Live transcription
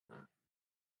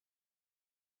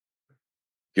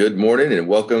Good morning and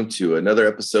welcome to another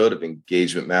episode of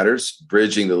Engagement Matters,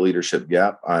 Bridging the Leadership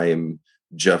Gap. I am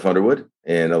Jeff Underwood,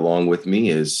 and along with me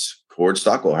is Cord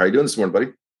Stockwell. How are you doing this morning,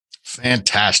 buddy?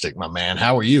 Fantastic, my man.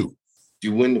 How are you?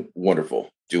 Doing wonderful.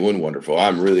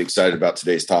 I'm really excited about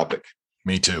today's topic.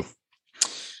 Me too.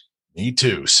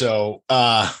 So,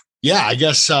 I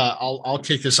guess I'll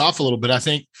kick this off a little bit. I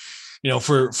think,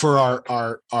 for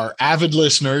our avid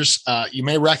listeners, you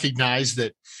may recognize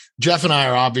that Jeff and I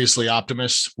are obviously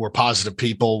optimists. We're positive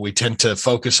people. We tend to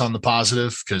focus on the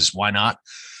positive because why not?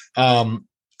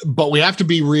 But we have to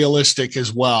be realistic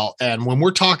as well. And when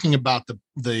we're talking about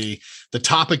the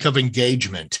topic of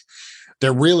engagement,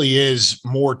 there really is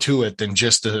more to it than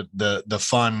just the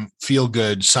fun, feel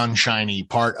good, sunshiny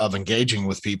part of engaging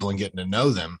with people and getting to know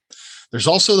them. There's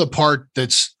also the part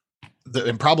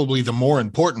and probably the more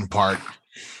important part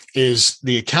is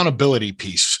the accountability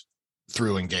piece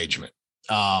through engagement.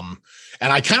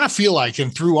 And I kind of feel like,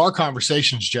 and through our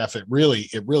conversations, Jeff, it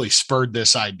really spurred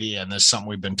this idea. And this is something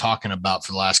we've been talking about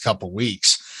for the last couple of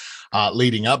weeks,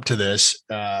 leading up to this,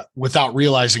 without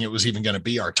realizing it was even going to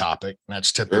be our topic. And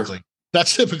that's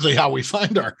typically how we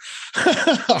find our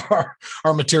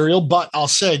material. But I'll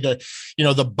say that,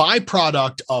 the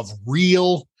byproduct of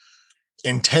real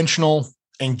intentional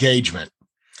engagement,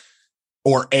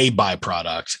 or a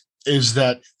byproduct, is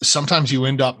that sometimes you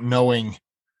end up knowing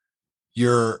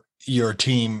your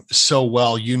team so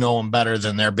well, you know them better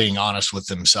than they're being honest with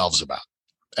themselves about.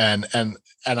 And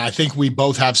I think we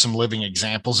both have some living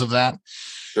examples of that.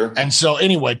 Sure. And so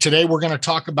anyway, today we're going to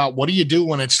talk about what do you do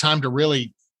when it's time to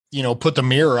really, put the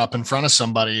mirror up in front of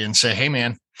somebody and say, hey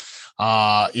man,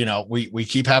 we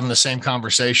keep having the same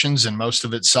conversations and most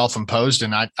of it's self-imposed.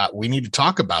 And we need to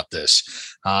talk about this.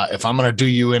 If I'm going to do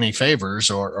you any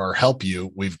favors or help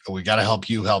you, we got to help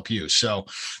you. So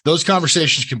those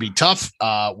conversations can be tough.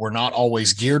 We're not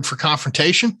always geared for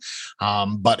confrontation.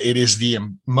 But it is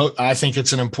I think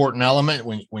it's an important element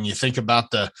when you think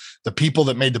about the people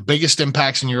that made the biggest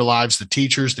impacts in your lives, the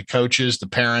teachers, the coaches, the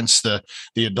parents, the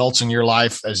adults in your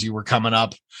life as you were coming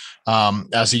up.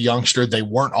 As a youngster, they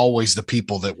weren't always the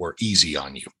people that were easy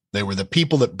on you. They were the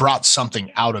people that brought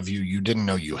something out of you didn't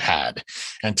know you had.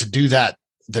 And to do that,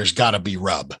 there's got to be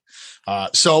rub.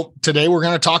 So today we're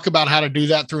going to talk about how to do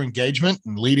that through engagement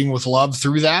and leading with love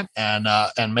through that,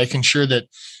 and making sure that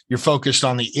you're focused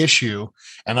on the issue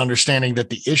and understanding that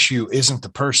the issue isn't the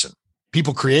person.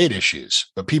 People create issues,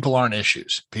 but people aren't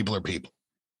issues. People are people.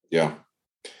 Yeah.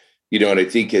 And I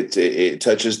think it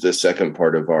touches the second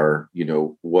part of our,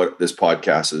 what this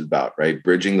podcast is about, right?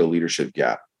 Bridging the leadership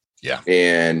gap. Yeah.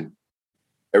 And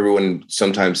everyone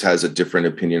sometimes has a different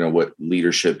opinion on what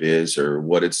leadership is or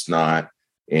what it's not.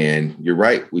 And you're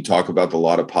right. We talk about a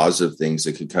lot of positive things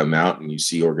that could come out and you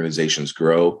see organizations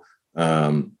grow.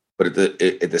 But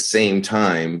at the same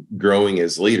time, growing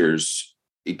as leaders,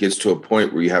 it gets to a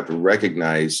point where you have to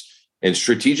recognize and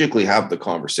strategically have the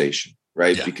conversation.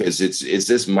 Right. Yeah. Because it's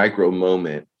this micro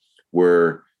moment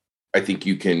where I think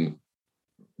you can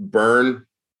burn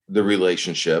the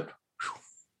relationship,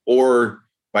 or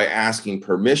by asking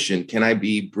permission, can I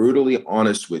be brutally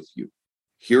honest with you?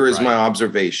 Here is my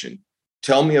observation.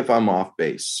 Tell me if I'm off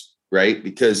base. Right.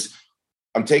 Because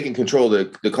I'm taking control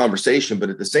of the conversation. But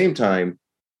at the same time,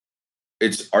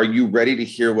 are you ready to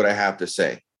hear what I have to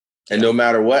say? And no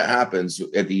matter what happens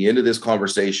at the end of this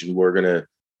conversation, we're going to,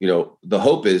 the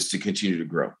hope is to continue to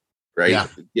grow, right?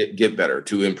 Yeah. Get better,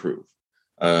 to improve,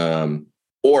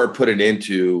 or put it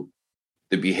into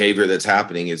the behavior that's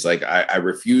happening. It's like, I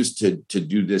refuse to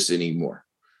do this anymore.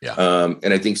 Yeah.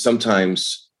 And I think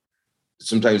sometimes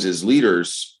as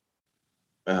leaders,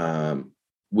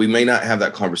 we may not have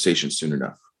that conversation soon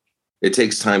enough. It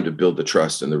takes time to build the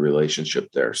trust and the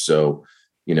relationship there. So,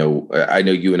 I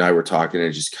know you and I were talking,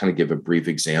 and just kind of give a brief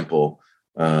example.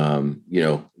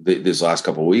 This last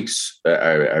couple of weeks, I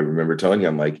remember telling you,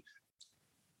 I'm like,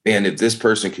 man, if this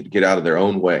person could get out of their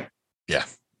own way,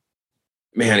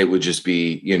 man, it would just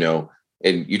be,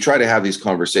 and you try to have these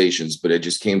conversations, but it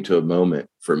just came to a moment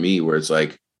for me where it's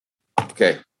like,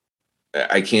 okay,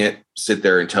 I can't sit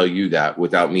there and tell you that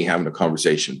without me having a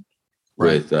conversation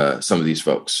with some of these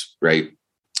folks. Right.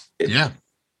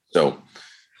 So,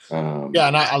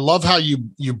 and I love how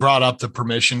you brought up the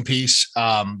permission piece,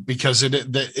 because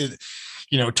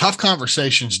tough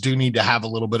conversations do need to have a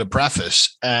little bit of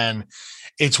preface. And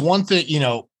it's one thing,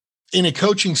 in a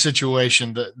coaching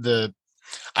situation,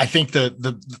 I think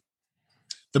the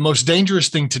most dangerous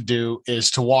thing to do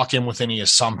is to walk in with any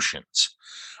assumptions,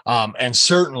 and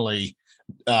certainly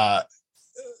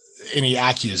any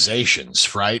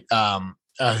accusations. Right.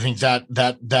 I think that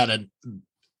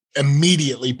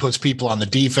immediately puts people on the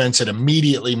defense. It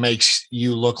immediately makes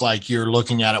you look like you're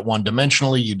looking at it one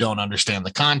dimensionally. You don't understand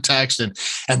the context. And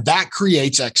that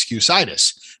creates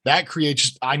excusitis. That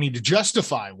creates, I need to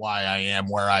justify why I am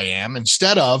where I am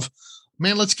instead of,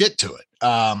 man, let's get to it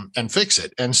and fix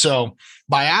it. And so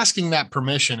by asking that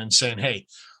permission and saying, hey,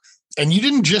 and you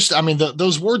didn't just, I mean,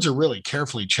 those words are really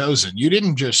carefully chosen. You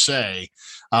didn't just say,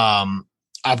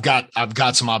 I've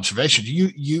got some observations.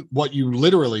 What you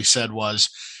literally said was,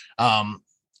 can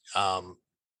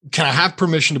I have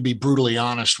permission to be brutally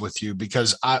honest with you?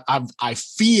 Because I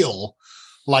feel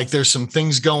like there's some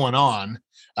things going on,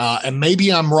 and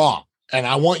maybe I'm wrong. And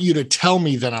I want you to tell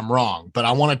me that I'm wrong, but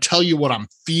I want to tell you what I'm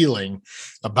feeling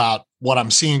about what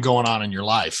I'm seeing going on in your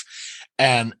life.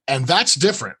 And that's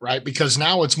different, right? Because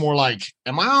now it's more like,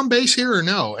 am I on base here or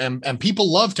no? And people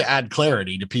love to add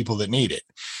clarity to people that need it.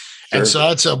 Sure. And so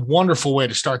that's a wonderful way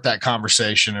to start that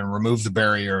conversation and remove the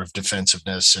barrier of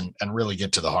defensiveness and really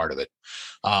get to the heart of it.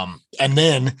 And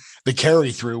then the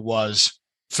carry through was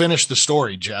finish the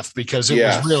story, Jeff, because it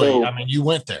was really, so, I mean, you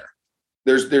went there.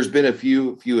 There's been a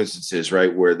few instances,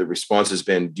 right, where the response has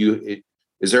been,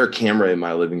 is there a camera in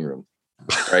my living room?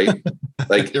 Right.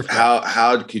 Like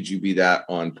how could you be that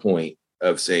on point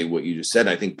of saying what you just said? And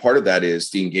I think part of that is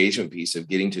the engagement piece of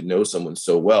getting to know someone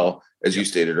so well, as you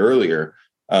stated earlier.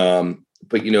 But,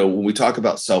 when we talk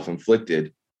about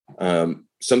self-inflicted,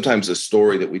 sometimes the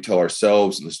story that we tell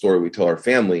ourselves and the story we tell our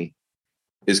family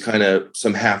is kind of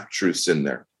some half truths in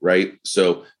there. Right.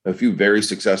 So a few very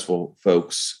successful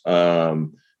folks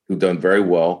who've done very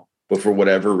well, but for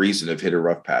whatever reason have hit a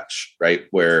rough patch, right?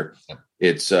 Where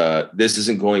it's this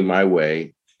isn't going my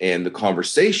way. And the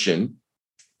conversation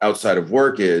outside of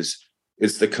work is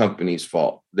it's the company's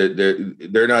fault.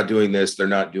 They're not doing this. They're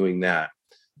not doing that.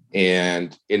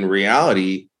 And in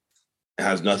reality, it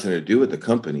has nothing to do with the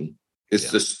company. It's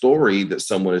the story that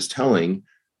someone is telling.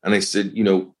 And I said,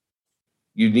 you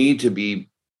need to be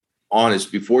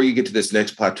honest before you get to this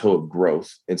next plateau of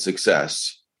growth and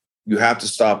success. You have to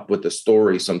stop with the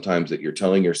story sometimes that you're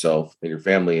telling yourself and your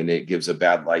family, and it gives a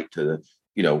bad light to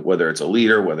whether it's a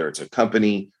leader, whether it's a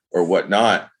company or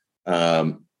whatnot,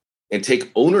 and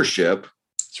take ownership.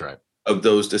 That's right. Of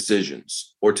those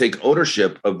decisions, or take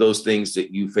ownership of those things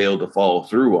that you failed to follow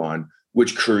through on,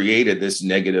 which created this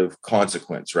negative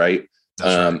consequence. Right.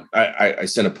 Right. I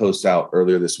sent a post out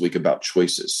earlier this week about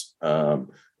choices, and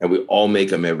we all make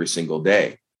them every single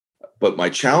day. But my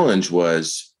challenge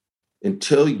was,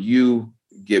 until you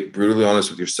get brutally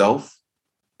honest with yourself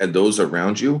and those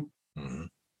around you,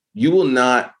 you will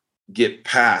not get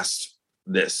past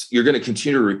this. You're going to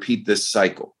continue to repeat this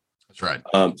cycle. That's right.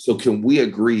 So can we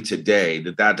agree today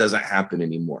that doesn't happen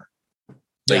anymore?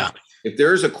 If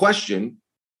there's a question,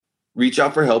 reach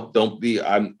out for help. Don't be,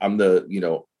 I'm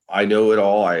the, I know it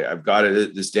all. I've got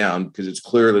this down, because it's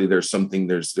clearly there's something,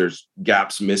 there's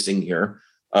gaps missing here.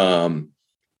 And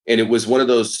it was one of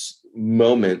those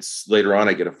moments later on,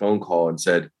 I get a phone call and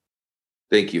said,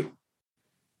 thank you.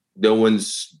 No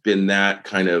one's been that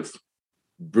kind of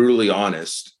brutally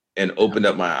honest and opened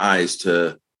up my eyes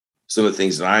to some of the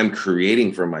things that I'm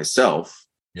creating for myself.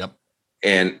 Yep.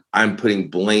 And I'm putting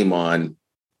blame on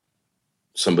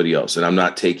somebody else, and I'm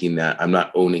not taking that. I'm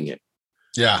not owning it.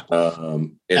 Yeah.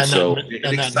 And so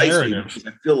it excites me, because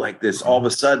I feel like this, all of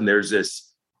a sudden there's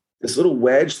this little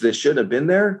wedge that shouldn't have been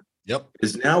there. Yep.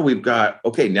 Is now we've got,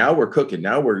 okay, now we're cooking.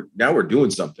 Now we're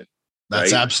doing something.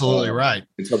 That's right? Absolutely right.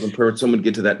 It's helping someone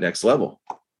get to that next level.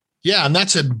 Yeah. And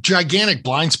that's a gigantic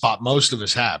blind spot most of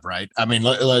us have, right? I mean,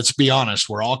 let's be honest.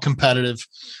 We're all competitive.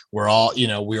 We're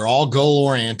all goal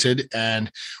oriented.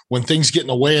 And when things get in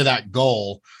the way of that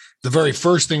goal, the very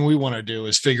first thing we want to do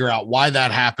is figure out why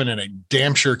that happened. And it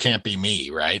damn sure can't be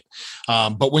me. Right.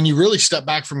 But when you really step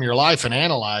back from your life and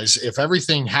analyze, if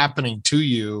everything happening to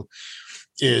you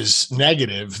is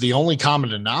negative, the only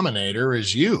common denominator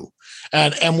is you.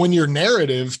 And when your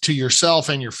narrative to yourself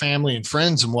and your family and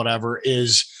friends and whatever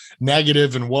is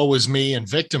negative and woe is me and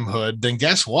victimhood, then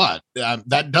guess what?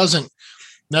 That doesn't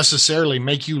necessarily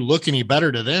make you look any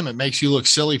better to them. It makes you look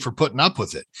silly for putting up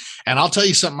with it. And I'll tell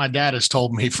you something my dad has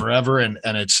told me forever, and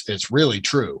it's really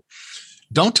true.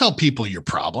 Don't tell people your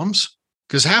problems,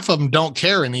 because half of them don't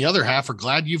care and the other half are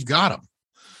glad you've got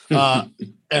them.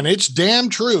 And it's damn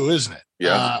true, isn't it?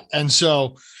 Yeah. And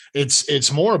so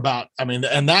it's more about, I mean,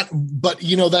 but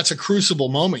that's a crucible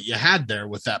moment you had there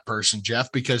with that person,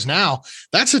 Jeff, because now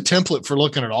that's a template for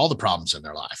looking at all the problems in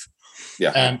their life.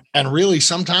 Yeah. And really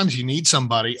sometimes you need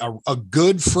somebody, a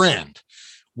good friend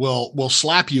will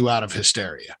slap you out of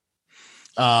hysteria.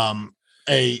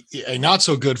 A not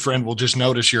so good friend will just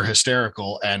notice you're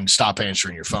hysterical and stop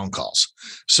answering your phone calls.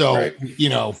 So, right.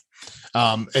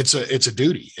 it's a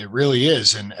duty. It really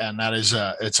is. And that is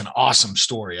it's an awesome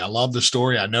story. I love the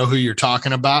story. I know who you're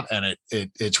talking about, and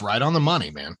it's right on the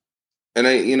money, man. And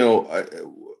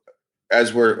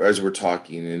as we're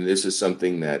talking, and this is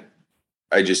something that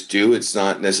I just do, it's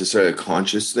not necessarily a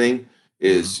conscious thing,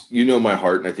 is, my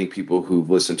heart. And I think people who've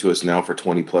listened to us now for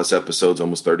 20 plus episodes,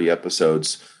 almost 30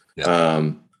 episodes,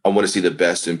 I want to see the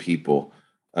best in people.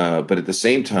 But at the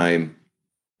same time,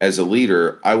 as a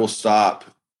leader, I will stop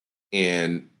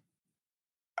and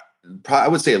I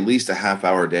would say at least a half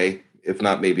hour a day, if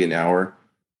not maybe an hour.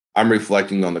 I'm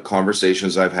reflecting on the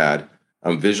conversations I've had.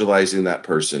 I'm visualizing that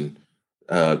person,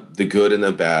 the good and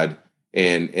the bad,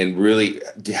 and really,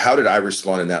 how did I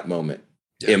respond in that moment?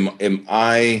 Yeah.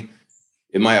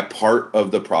 Am I a part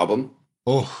of the problem?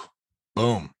 Oh,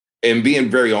 boom. And being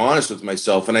very honest with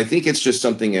myself. And I think it's just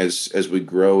something as we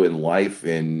grow in life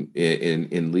and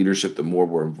in leadership, the more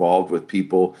we're involved with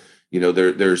people,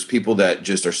 there's people that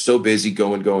just are so busy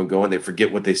going, they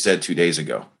forget what they said 2 days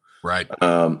ago. Right.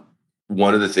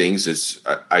 One of the things is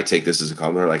I take this as a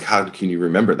compliment, like, how can you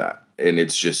remember that? And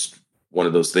it's just one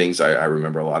of those things. I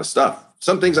remember a lot of stuff.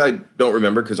 Some things I don't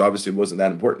remember because obviously it wasn't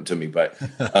that important to me, but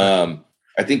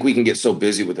I think we can get so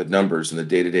busy with the numbers and the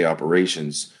day-to-day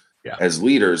operations. Yeah. As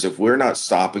leaders, if we're not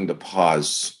stopping to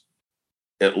pause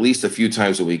at least a few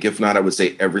times a week, if not, I would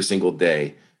say every single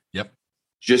day,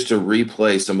 just to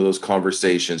replay some of those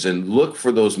conversations and look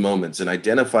for those moments and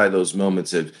identify those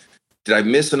moments of, did I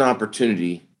miss an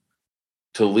opportunity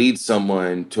to lead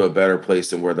someone to a better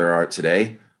place than where they are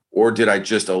today? Or did I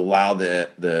just allow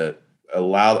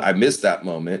I missed that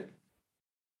moment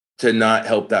to not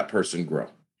help that person grow?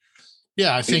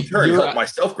 Yeah, I think you're help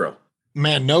myself grow.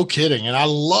 Man, no kidding. And I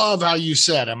love how you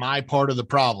said, am I part of the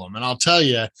problem? And I'll tell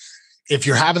you, if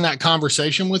you're having that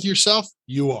conversation with yourself,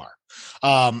 you are.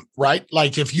 Right?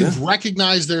 Like if you've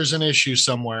recognized there's an issue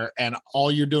somewhere and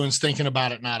all you're doing is thinking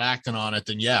about it, not acting on it,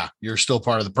 then you're still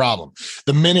part of the problem.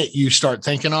 The minute you start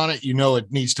thinking on it,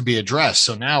 it needs to be addressed.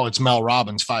 So now it's Mel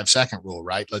Robbins' 5-second rule,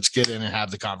 right? Let's get in and have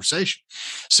the conversation.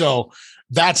 So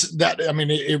that's that. I mean,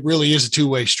 it really is a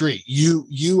two-way street.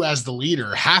 You as the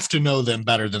leader have to know them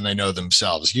better than they know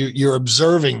themselves. You're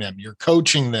observing them, you're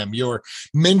coaching them, you're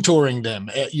mentoring them.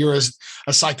 You're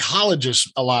a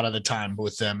psychologist a lot of the time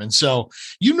with them. And so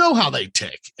how they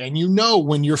tick, and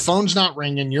when your phone's not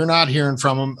ringing, you're not hearing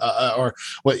from them, or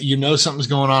what, something's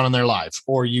going on in their life,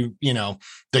 or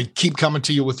they keep coming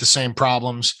to you with the same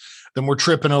problems. Then we're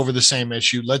tripping over the same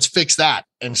issue. Let's fix that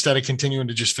instead of continuing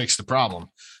to just fix the problem.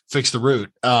 Fix the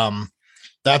root.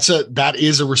 That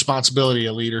is a responsibility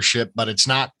of leadership, but it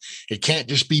can't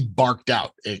just be barked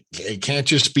out. It can't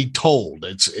just be told.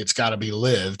 It's got to be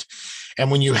lived. And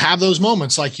when you have those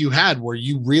moments like you had where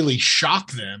you really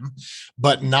shock them,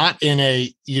 but not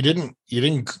you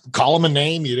didn't call them a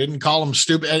name. You didn't call them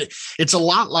stupid. It's a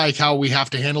lot like how we have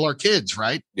to handle our kids,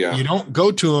 right? Yeah. You don't go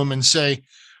to them and say,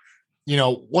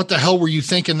 what the hell were you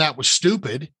thinking that was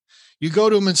stupid? You go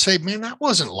to them and say, man, that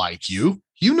wasn't like you.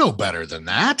 You know better than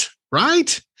that,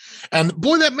 right? And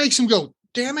boy, that makes them go,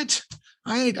 damn it.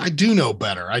 I do know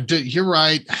better. I do. You're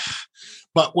right.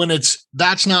 But when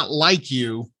that's not like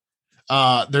you,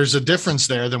 there's a difference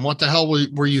there. Then what the hell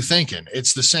were you thinking?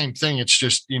 It's the same thing. It's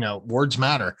just, words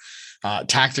matter,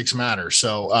 tactics matter.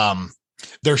 So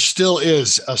there still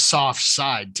is a soft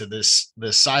side to this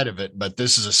side of it, but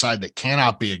this is a side that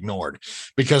cannot be ignored,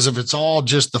 because if it's all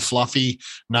just the fluffy,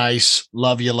 nice,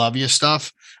 love you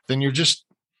stuff, then you're just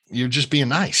being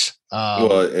nice.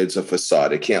 Well, it's a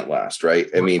facade. It can't last, right?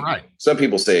 I mean, right. Some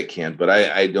people say it can, but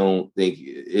I don't think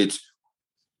it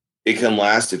can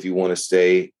last if you want to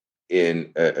stay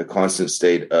in a constant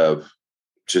state of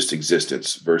just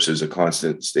existence versus a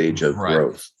constant stage of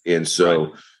growth. And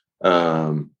so,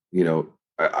 I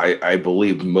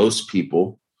believe most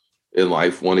people in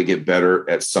life want to get better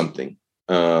at something.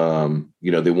 They want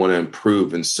to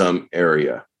improve in some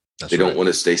area. They don't want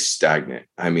to stay stagnant.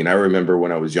 I mean, I remember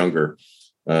when I was younger,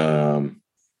 my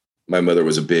mother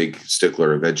was a big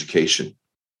stickler of education,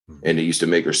 and it used to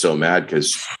make her so mad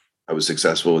because I was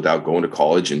successful without going to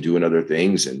college and doing other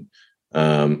things. And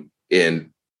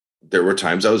there were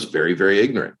times I was very, very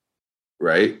ignorant,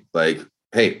 right? Like,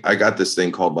 hey, I got this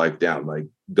thing called life down. Like,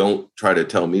 don't try to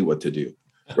tell me what to do.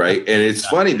 Right. And it's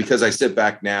funny because I sit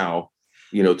back now,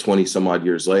 20 some odd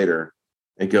years later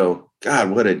and go,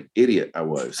 God, what an idiot I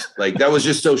was. Like, that was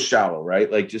just so shallow,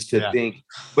 right? Like, just to think.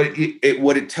 But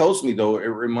what it tells me, though, it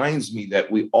reminds me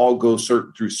that we all go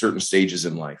through certain stages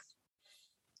in life.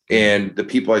 And the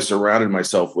people I surrounded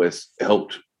myself with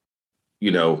helped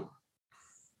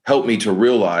me to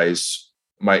realize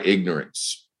my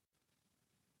ignorance.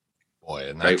 Boy,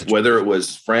 and right? Whether it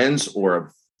was friends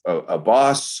or a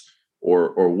boss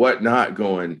or whatnot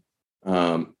going.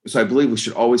 So I believe we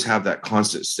should always have that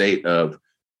constant state of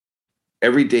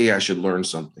every day I should learn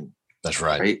something. That's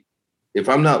right. Right. If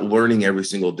I'm not learning every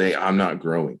single day, I'm not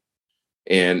growing.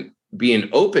 And being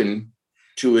open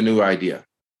to a new idea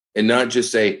and not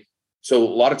just say, so a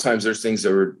lot of times there's things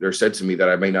that are said to me that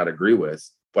I may not agree with,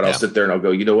 but I'll sit there and I'll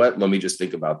go, you know what? Let me just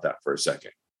think about that for a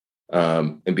second.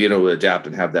 And being able to adapt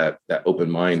and have that open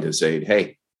mind to say,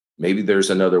 hey, maybe there's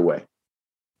another way.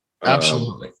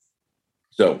 Absolutely.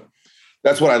 So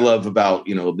that's what I love about,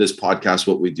 this podcast,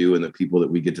 what we do and the people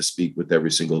that we get to speak with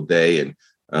every single day and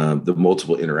the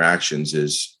multiple interactions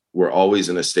is we're always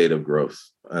in a state of growth.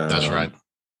 That's right.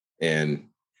 And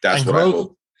that's what growth, I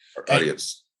hope our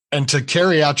audience. And to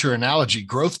carry out your analogy,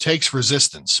 growth takes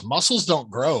resistance. Muscles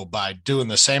don't grow by doing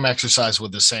the same exercise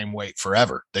with the same weight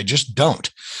forever. They just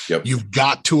don't. Yep. You've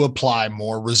got to apply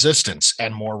more resistance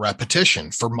and more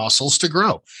repetition for muscles to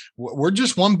grow. We're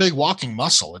just one big walking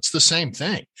muscle. It's the same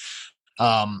thing.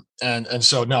 And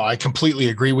so, no, I completely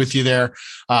agree with you there.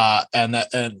 And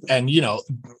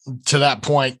to that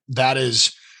point,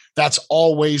 that's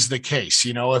always the case.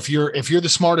 If you're the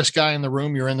smartest guy in the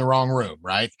room, you're in the wrong room,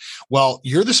 right? Well,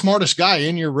 you're the smartest guy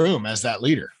in your room as that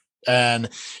leader. And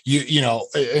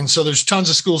and so there's tons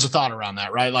of schools of thought around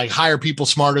that, right? Like hire people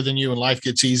smarter than you and life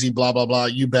gets easy, blah, blah, blah.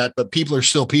 You bet. But people are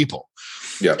still people.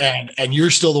 Yeah. And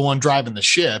you're still the one driving the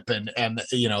ship. And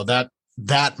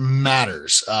that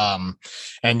matters.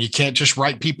 And you can't just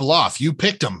write people off. You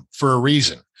picked them for a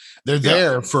reason. They're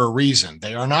there for a reason.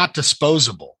 They are not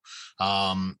disposable.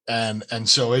 And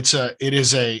so it's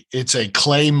a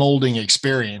clay molding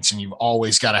experience, and you've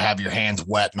always got to have your hands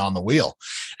wet and on the wheel.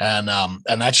 And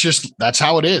that's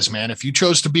how it is, man. If you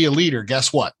chose to be a leader,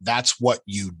 guess what? That's what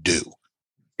you do.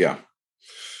 Yeah.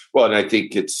 Well, and I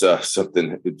think it's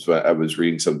something. I was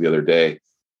reading something the other day,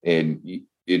 and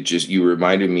you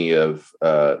reminded me of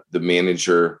the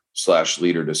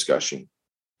manager/leader discussion,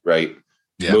 right?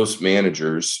 Yeah. Most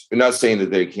managers, I'm not saying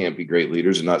that they can't be great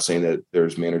leaders, and not saying that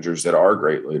there's managers that are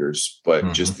great leaders,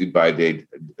 but just by the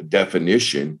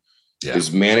definition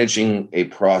is managing a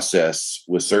process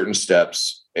with certain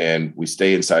steps, and we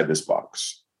stay inside this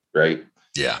box, right?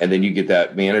 Yeah. And then you get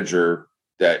that manager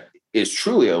that is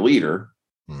truly a leader,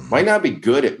 might not be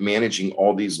good at managing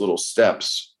all these little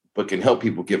steps, but can help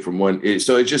people get from one.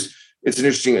 So it's an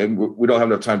interesting, and we don't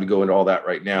have enough time to go into all that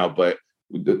right now, but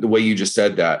the way you just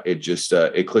said that, it just,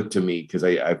 it clicked to me because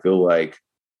I feel like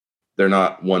they're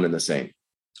not one and the same.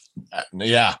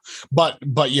 Yeah. But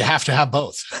you have to have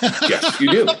both. Yes,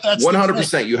 you do.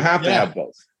 100%. You have to have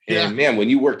both. And man, when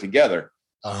you work together,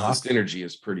 the synergy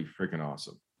is pretty freaking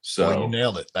awesome. So well, you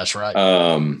nailed it. That's right.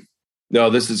 No,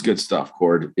 this is good stuff,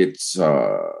 Cord. It's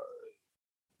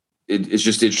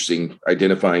just interesting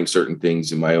identifying certain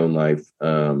things in my own life.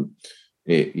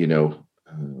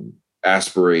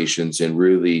 Aspirations and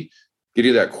really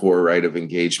getting that core right of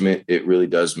engagement. It really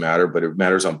does matter, but it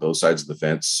matters on both sides of the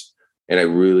fence. And I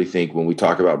really think when we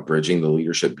talk about bridging the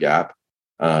leadership gap,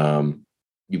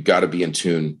 you've got to be in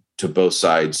tune to both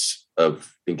sides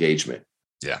of engagement.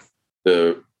 Yeah.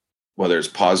 Whether it's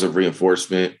positive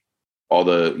reinforcement, all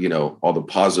the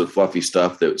positive fluffy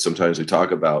stuff that sometimes we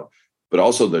talk about, but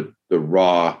also the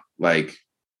raw, like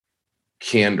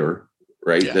candor,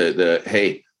 right? Yeah.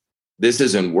 Hey, this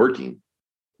isn't working,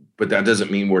 but that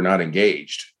doesn't mean we're not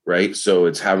engaged, right? So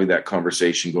it's having that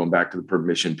conversation, going back to the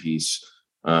permission piece,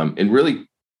 and really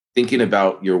thinking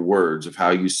about your words of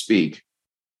how you speak,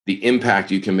 the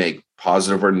impact you can make,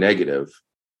 positive or negative.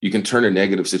 You can turn a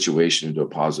negative situation into a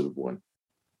positive one.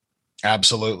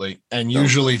 Absolutely. And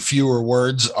usually fewer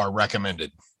words are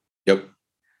recommended. Yep.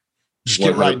 Just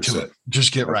get 100%. Right to it.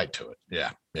 Just get right to it. Yeah.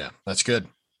 Yeah. That's good.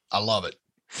 I love it.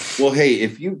 Well, hey,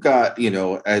 if you've got,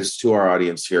 as to our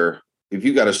audience here, if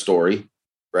you got a story,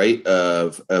 right,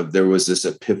 of there was this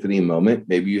epiphany moment,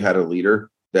 maybe you had a leader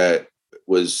that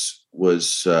was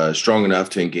strong enough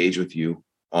to engage with you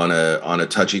on a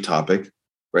touchy topic,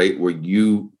 right, where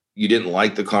you didn't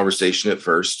like the conversation at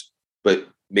first, but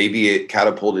maybe it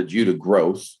catapulted you to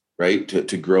growth, right,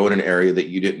 to grow in an area that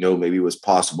you didn't know maybe was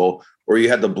possible, or you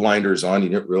had the blinders on, you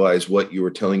didn't realize what you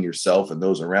were telling yourself and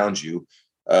those around you.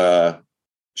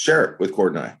 Share it with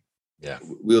Cord and I. Yeah.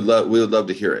 We would love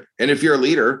to hear it. And if you're a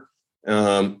leader,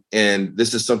 and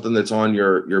this is something that's on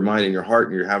your mind and your heart,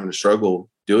 and you're having a struggle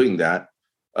doing that,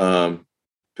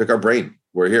 pick our brain.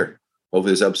 We're here.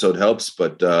 Hopefully this episode helps,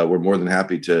 but we're more than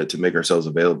happy to make ourselves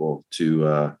available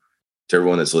to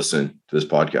everyone that's listening to this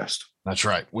podcast. That's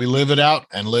right. We live it out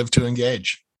and live to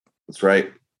engage. That's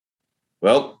right.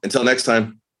 Well, until next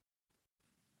time,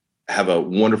 have a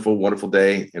wonderful, wonderful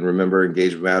day. And remember,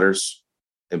 engagement matters.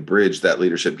 and bridge that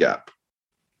leadership gap.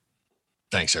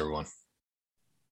 Thanks, everyone.